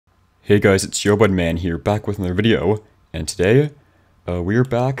Hey guys, it's Man here, back with another video, and today, we are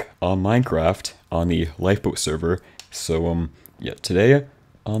back on Minecraft on the Lifeboat server. So, yeah, today,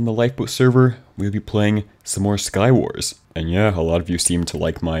 on the Lifeboat server, we'll be playing some more SKYWARS. And yeah, a lot of you seem to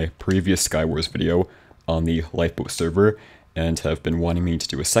like my previous SKYWARS video on the Lifeboat server, and have been wanting me to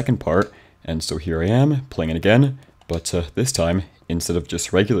do a second part, and so here I am, playing it again, but this time, instead of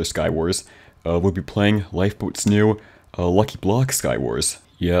just regular SKYWARS, we'll be playing Lifeboat's new Lucky Block SKYWARS.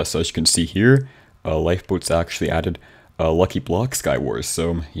 Yeah, so as you can see here, Lifeboat's actually added Lucky Block SKYWARS,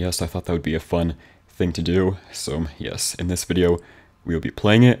 so yes, I thought that would be a fun thing to do. So yes, in this video, we'll be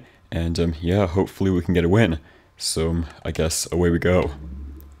playing it, and yeah, hopefully we can get a win. So I guess away we go.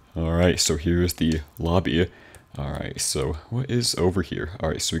 Alright, so here's the lobby. Alright, so what is over here?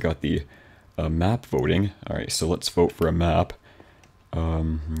 Alright, so we got the map voting. Alright, so let's vote for a map.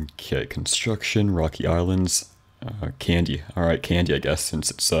 Okay, construction, rocky islands. Candy. Alright, candy, I guess, since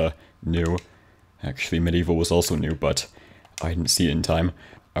it's, new. Actually, medieval was also new, but I didn't see it in time.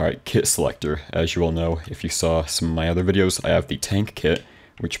 Alright, kit selector. As you all know, if you saw some of my other videos, I have the tank kit,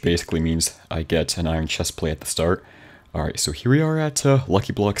 which basically means I get an iron chestplate at the start. Alright, so here we are at,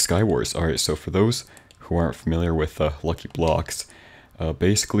 Lucky Block SKYWARS. Alright, so for those who aren't familiar with, Lucky Blocks,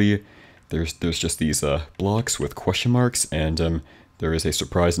 basically, there's just these, blocks with question marks, and, there is a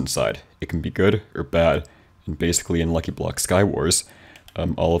surprise inside. It can be good or bad. And basically in Lucky Block SKYWARS,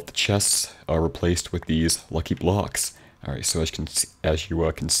 all of the chests are replaced with these lucky blocks. Alright, so as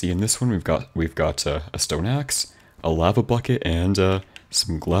you can see in this one, we've got a stone axe, a lava bucket, and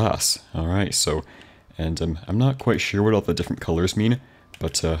some glass. Alright, so, and I'm not quite sure what all the different colors mean,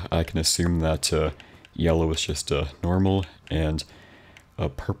 but I can assume that yellow is just normal, and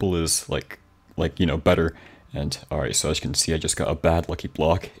purple is like you know, better. And alright, so as you can see, I just got a bad lucky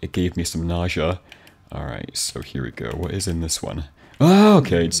block. It gave me some nausea. Alright, so here we go. What is in this one? Oh,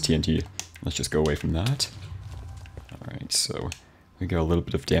 okay, it's TNT. Let's just go away from that. Alright, so we got a little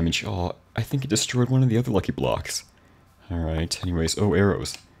bit of damage. Oh, I think it destroyed one of the other lucky blocks. Alright, anyways. Oh,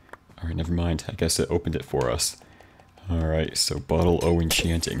 arrows. Alright, never mind. I guess it opened it for us. Alright, so bottle O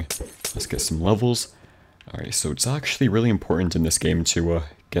enchanting. Let's get some levels. Alright, so it's actually really important in this game to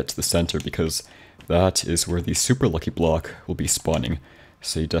get to the center, because that is where the super lucky block will be spawning.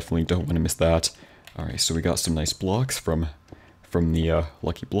 So you definitely don't want to miss that. Alright, so we got some nice blocks from the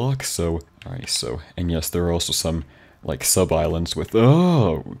lucky block, so, alright, so, and yes, there are also some, like, sub-islands with,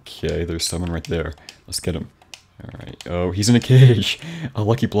 oh, okay, there's someone right there. Let's get him. Alright, oh, he's in a cage! A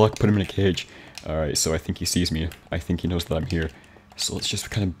lucky block put him in a cage. Alright, so I think he sees me. I think he knows that I'm here. So let's just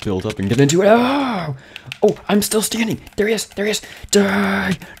kind of build up and get into it. Oh! Oh, I'm still standing! There he is! There he is!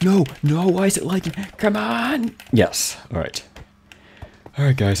 Die! No! No! Why is it lagging? Come on! Yes. Alright.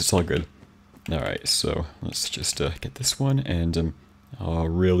 Alright, guys, it's all good. Alright, so let's just get this one, and, oh,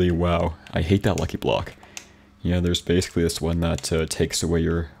 really, wow. I hate that lucky block. Yeah, there's basically this one that takes away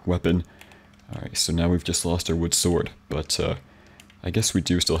your weapon. Alright, so now we've just lost our wood sword, but, I guess we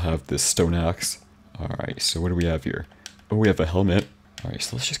do still have this stone axe. Alright, so what do we have here? Oh, we have a helmet. Alright,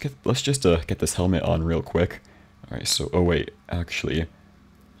 so let's just get this helmet on real quick. Alright, so, oh wait, actually,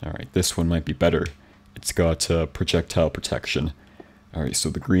 alright, this one might be better. It's got, projectile protection. Alright,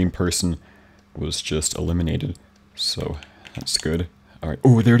 so the green person was just eliminated, so that's good. Alright,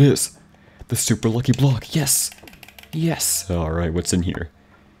 oh, there it is! The super lucky block, yes! Yes! Alright, what's in here?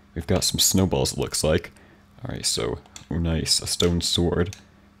 We've got some snowballs, it looks like. Alright, so, oh nice, a stone sword.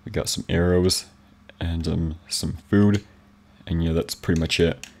 We got some arrows, and some food, and yeah, that's pretty much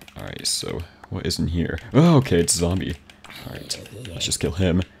it. Alright, so, what is in here? Oh, okay, it's a zombie. Alright, let's just kill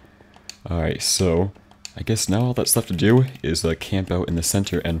him. Alright, so, I guess now all that's left to do is camp out in the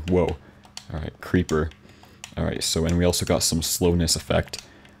center and, whoa. Alright, creeper. Alright, so, and we also got some slowness effect.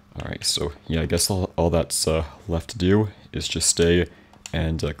 Alright, so, yeah, I guess all that's left to do is just stay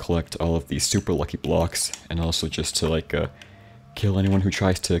and collect all of these super lucky blocks, and also just to, like, kill anyone who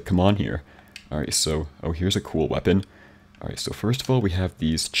tries to come on here. Alright, so, oh, here's a cool weapon. Alright, so first of all, we have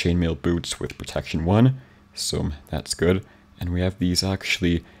these chainmail boots with protection 1, so that's good. And we have these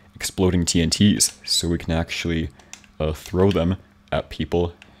actually exploding TNTs, so we can actually throw them at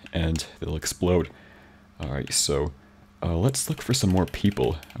people and they'll explode. Alright, so let's look for some more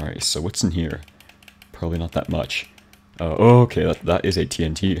people. Alright, so what's in here? Probably not that much. Oh, okay, that is a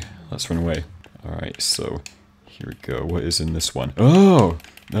TNT. Let's run away. Alright, so here we go. What is in this one? Oh!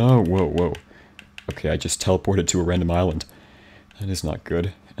 Oh, whoa, whoa. Okay, I just teleported to a random island. That is not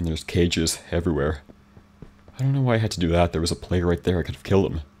good. And there's cages everywhere. I don't know why I had to do that. There was a player right there. I could have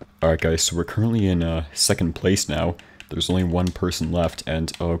killed him. Alright, guys, so we're currently in second place now. There's only one person left,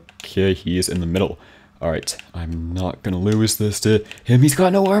 and okay, he is in the middle. Alright, I'm not gonna lose this to him. He's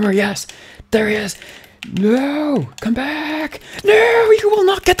got no armor, yes! There he is! No! Come back! No! You will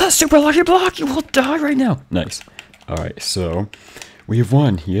not get that super lucky block! You will die right now! Nice. Alright, so we have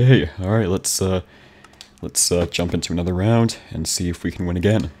won. Yay. Alright, let's jump into another round and see if we can win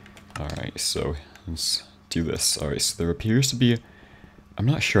again. Alright, so let's do this. Alright, so there appears to be... I'm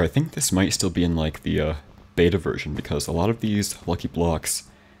not sure. I think this might still be in like the beta version because a lot of these lucky blocks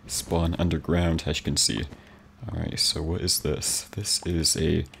spawn underground, as you can see. Alright, so what is this? This is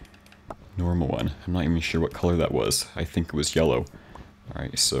a normal one. I'm not even sure what color that was. I think it was yellow.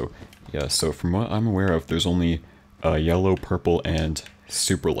 Alright, so yeah, so from what I'm aware of, there's only yellow, purple, and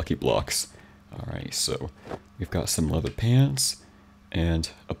super lucky blocks. Alright, so we've got some leather pants and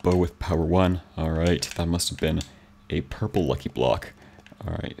a bow with power 1. Alright, that must have been a purple lucky block.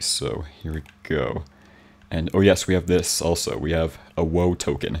 Alright, so here we go. And oh yes, we have this also. We have a woe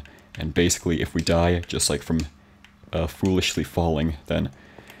token. And basically if we die, just like from foolishly falling, then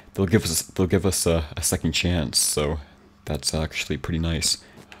they'll give us a second chance. So that's actually pretty nice.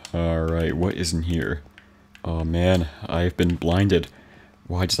 Alright, what is in here? Oh man, I've been blinded.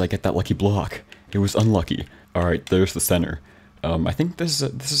 Why did I get that lucky block? It was unlucky. Alright, there's the center. I think this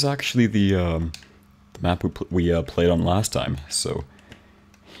is actually the map we played on last time. So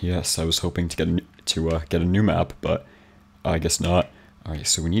yes, I was hoping to get a new map, but I guess not. Alright,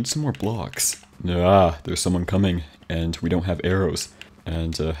 so we need some more blocks. Ah, there's someone coming, and we don't have arrows.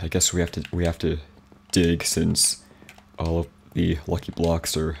 And I guess we have to dig since all of the lucky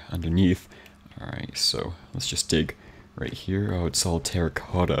blocks are underneath. Alright, so let's just dig right here. Oh, it's all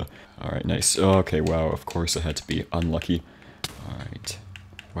terracotta. Alright, nice. Oh, okay, wow, of course it had to be unlucky. Alright.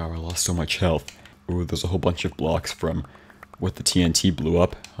 Wow, I lost so much health. Ooh, there's a whole bunch of blocks from what the TNT blew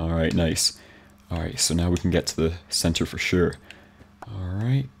up. Alright, nice. Alright, so now we can get to the center for sure.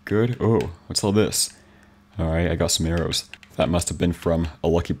 Alright, good. Oh, what's all this? Alright, I got some arrows. That must have been from a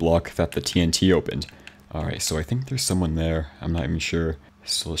lucky block that the TNT opened. Alright, so I think there's someone there. I'm not even sure.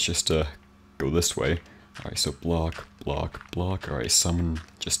 So let's just go this way. Alright, so block, block, block. Alright, someone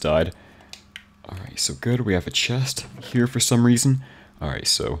just died. Alright, so good. We have a chest here for some reason. Alright,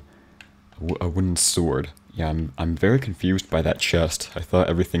 so a wooden sword. Yeah, I'm very confused by that chest. I thought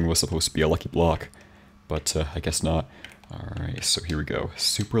everything was supposed to be a lucky block, but I guess not. Alright, so here we go.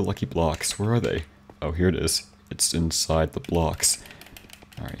 Super lucky blocks. Where are they? Oh, here it is. It's inside the blocks.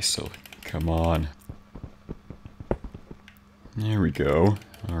 Alright, so come on. There we go.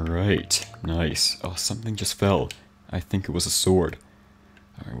 Alright, nice. Oh, something just fell. I think it was a sword.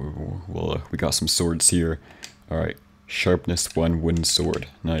 Alright, we got some swords here. Alright, sharpness 1 wooden sword.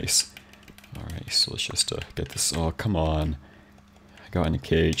 Nice. Alright, so let's just get this. Oh, come on. I got in a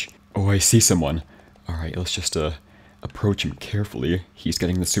cage. Oh, I see someone. Alright, let's just approach him carefully. He's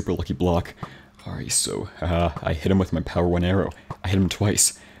getting the super lucky block. Alright, so I hit him with my power 1 arrow. I hit him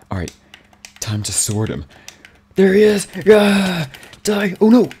twice. Alright, time to sword him. There he is! Ah, die! Oh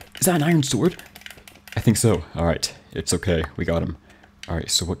no! Is that an iron sword? I think so. Alright, it's okay. We got him.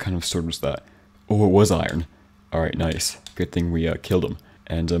 Alright, so what kind of sword was that? Oh, it was iron. Alright, nice. Good thing we killed him.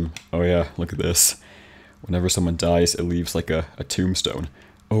 And, oh yeah, look at this. Whenever someone dies, it leaves like a tombstone.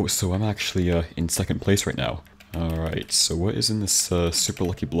 Oh, so I'm actually in second place right now. Alright, so what is in this super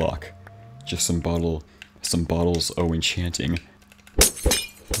lucky block? Just some bottles, oh, enchanting.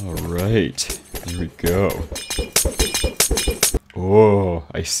 Alright, there we go. Oh,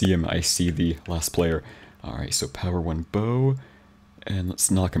 I see him, I see the last player. Alright, so power 1 bow, and let's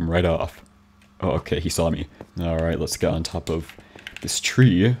knock him right off. Oh, okay, he saw me. Alright, let's get on top of this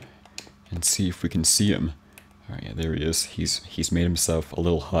tree and see if we can see him. Alright, yeah, there he is. He's made himself a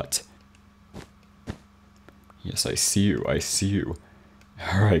little hut. Yes, I see you, I see you.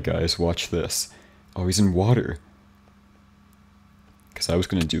 Alright guys, watch this. Oh, he's in water. Because I was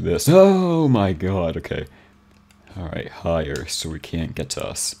going to do this. Oh my god, okay. Alright, higher, so we can't get to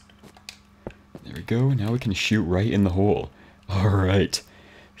us. There we go, now we can shoot right in the hole. Alright,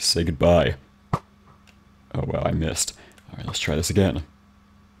 say goodbye. Oh wow, I missed. Alright, let's try this again.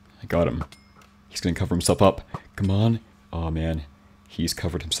 I got him. He's going to cover himself up. Come on. Oh man, he's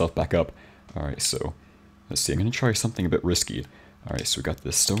covered himself back up. Alright, so let's see, I'm going to try something a bit risky. Alright, so we got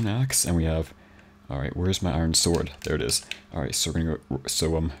this stone axe, and we have... Alright, where's my iron sword? There it is. Alright, so we're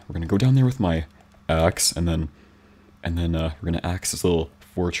gonna go down there with my axe, and then we're gonna axe this little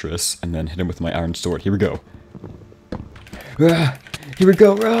fortress, and then hit him with my iron sword. Here we go. Ah, here we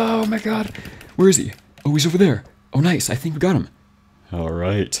go. Oh my god. Where is he? Oh, he's over there. Oh, nice. I think we got him.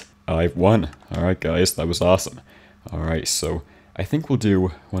 Alright, I've won. Alright, guys, that was awesome. Alright, so I think we'll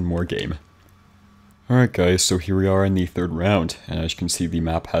do one more game. Alright guys, so here we are in the third round, and as you can see the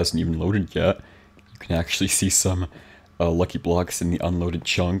map hasn't even loaded yet. You can actually see some lucky blocks in the unloaded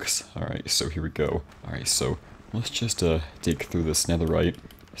chunks. Alright, so here we go. Alright, so let's just dig through this netherite,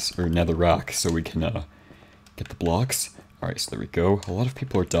 or netherrack, so we can get the blocks. Alright, so there we go. A lot of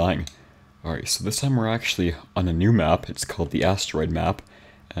people are dying. Alright, so this time we're actually on a new map. It's called the asteroid map.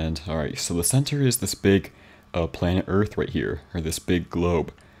 And alright, so the center is this big planet Earth right here, or this big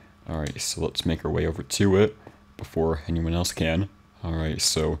globe. Alright, so let's make our way over to it before anyone else can. Alright,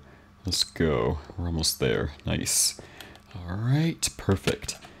 so let's go. We're almost there. Nice. Alright,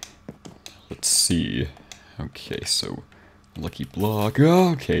 perfect. Let's see. Okay, so lucky block.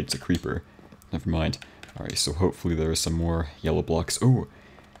 Oh, okay, it's a creeper. Never mind. Alright, so hopefully there are some more yellow blocks. Oh,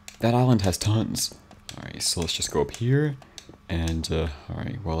 that island has tons. Alright, so let's just go up here. And,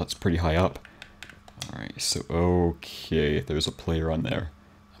 alright, well, that's pretty high up. Alright, so, okay, there's a player on there.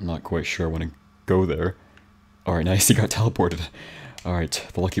 I'm not quite sure I want to go there. Alright, nice, he got teleported. Alright,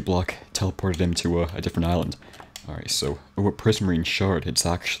 the lucky block teleported him to a different island. Alright, so, oh, a prismarine shard. It's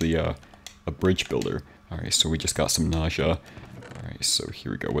actually a bridge builder. Alright, so we just got some nausea. Alright, so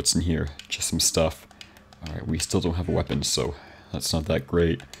here we go. What's in here? Just some stuff. Alright, we still don't have a weapon, so that's not that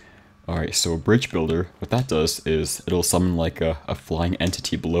great. Alright, so a bridge builder, what that does is it'll summon like a flying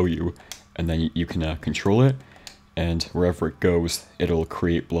entity below you, and then you can control it, and wherever it goes, it'll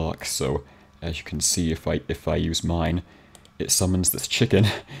create blocks. So as you can see, if I use mine, it summons this chicken,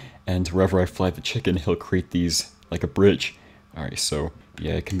 and wherever I fly the chicken, he'll create these like a bridge. Alright, so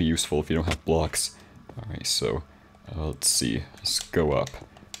yeah, it can be useful if you don't have blocks. Alright, so let's see, let's go up.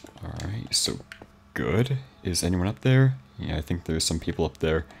 Alright, so good. Is anyone up there? Yeah, I think there's some people up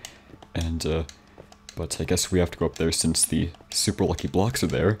there. And, but I guess we have to go up there since the super lucky blocks are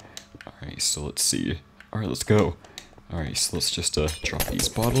there. Alright, so let's see. Alright, let's go. Alright, so let's just, drop these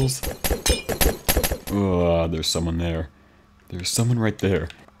bottles. Oh, there's someone there. There's someone right there.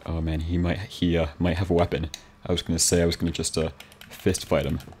 Oh man, he might have a weapon. I was gonna say I was gonna just, fist fight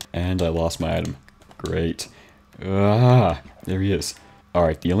him. And I lost my item. Great. Ah, there he is.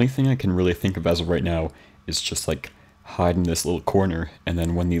 Alright, the only thing I can really think of as of right now is just, like, hide in this little corner, and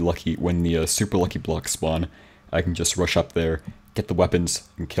then when the super lucky blocks spawn, I can just rush up there, get the weapons,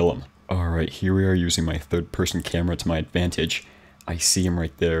 and kill him. Alright, here we are using my third-person camera to my advantage. I see him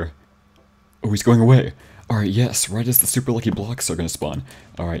right there. Oh, he's going away! Alright, yes, right as the super lucky blocks are gonna spawn.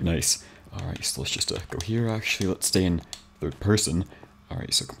 Alright, nice. Alright, so let's just go here, actually. Let's stay in third person.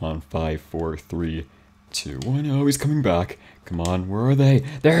 Alright, so come on, 5, 4, 3, 2, 1. Oh, he's coming back. Come on, where are they?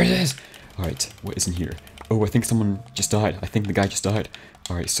 There it is! Alright, what is in here? Oh, I think someone just died. I think the guy just died.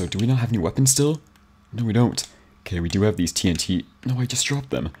 Alright, so do we not have any weapons still? No, we don't. Okay, we do have these TNT. No, I just dropped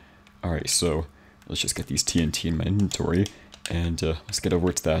them. Alright, so let's just get these TNT in my inventory. And let's get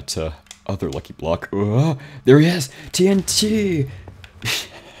over to that other lucky block. Oh, there he is! TNT!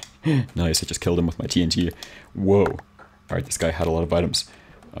 Nice, I just killed him with my TNT. Whoa. Alright, this guy had a lot of items.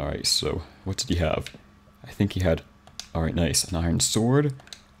 Alright, so what did he have? I think he had... Alright, nice. An iron sword.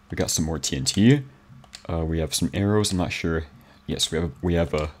 We got some more TNT. We have some arrows, I'm not sure. Yes, we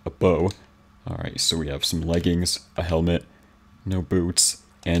have a bow. Alright, so we have some leggings, a helmet, no boots,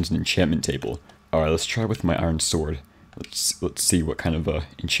 and an enchantment table. Alright, let's try with my iron sword. Let's see what kind of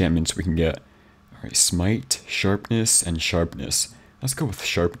enchantments we can get. Alright, smite, sharpness, and sharpness. Let's go with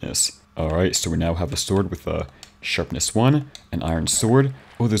sharpness. Alright, so we now have a sword with sharpness 1, an iron sword.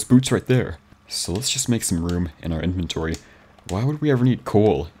 Oh, there's boots right there. So let's just make some room in our inventory. Why would we ever need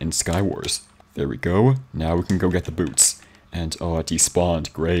coal in SKYWARS? There we go. Now we can go get the boots. And, oh, it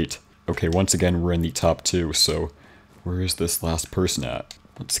despawned. Great. Okay, once again, we're in the top 2, so where is this last person at?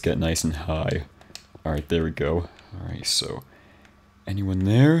 Let's get nice and high. Alright, there we go. Alright, so anyone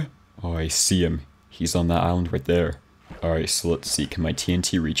there? Oh, I see him. He's on that island right there. Alright, so let's see. Can my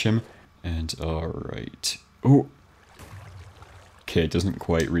TNT reach him? And, alright. Oh! Okay, it doesn't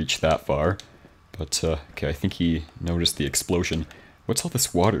quite reach that far. But, okay, I think he noticed the explosion. What's all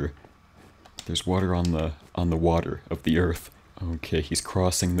this water? There's water on the water of the earth. Okay, he's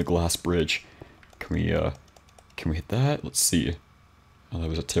crossing the glass bridge. Can we hit that? Let's see. Oh, that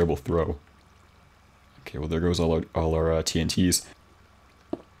was a terrible throw. Okay, well there goes all our TNTs.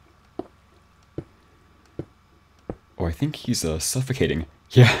 Oh, I think he's suffocating.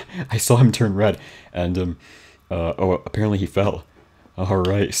 Yeah, I saw him turn red, and oh, apparently he fell.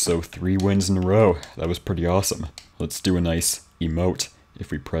 Alright, so 3 wins in a row. That was pretty awesome. Let's do a nice emote.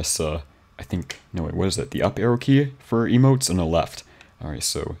 If we press, I think, no wait, what is it? The up arrow key for emotes and a left. Alright,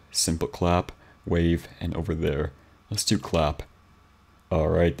 so simple clap, wave, and over there. Let's do clap.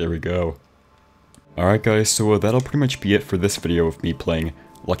 Alright, there we go. Alright guys, so that'll pretty much be it for this video of me playing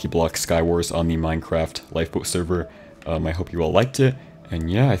Lucky Block SKYWARS on the Minecraft LifeBoat server. I hope you all liked it, And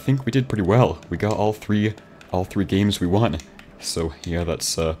yeah, I think we did pretty well. We got all three games we won. So yeah,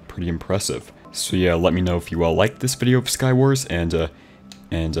 that's pretty impressive. So yeah, let me know if you all liked this video of SKYWARS,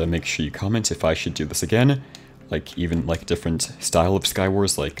 and make sure you comment if I should do this again. Like even like a different style of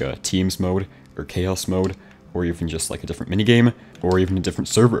SKYWARS, like Teams mode or Chaos mode, or even just like a different minigame, or even a different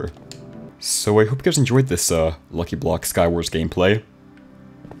server. So I hope you guys enjoyed this Lucky Block SKYWARS gameplay.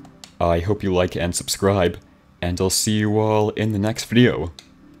 I hope you like and subscribe, and I'll see you all in the next video.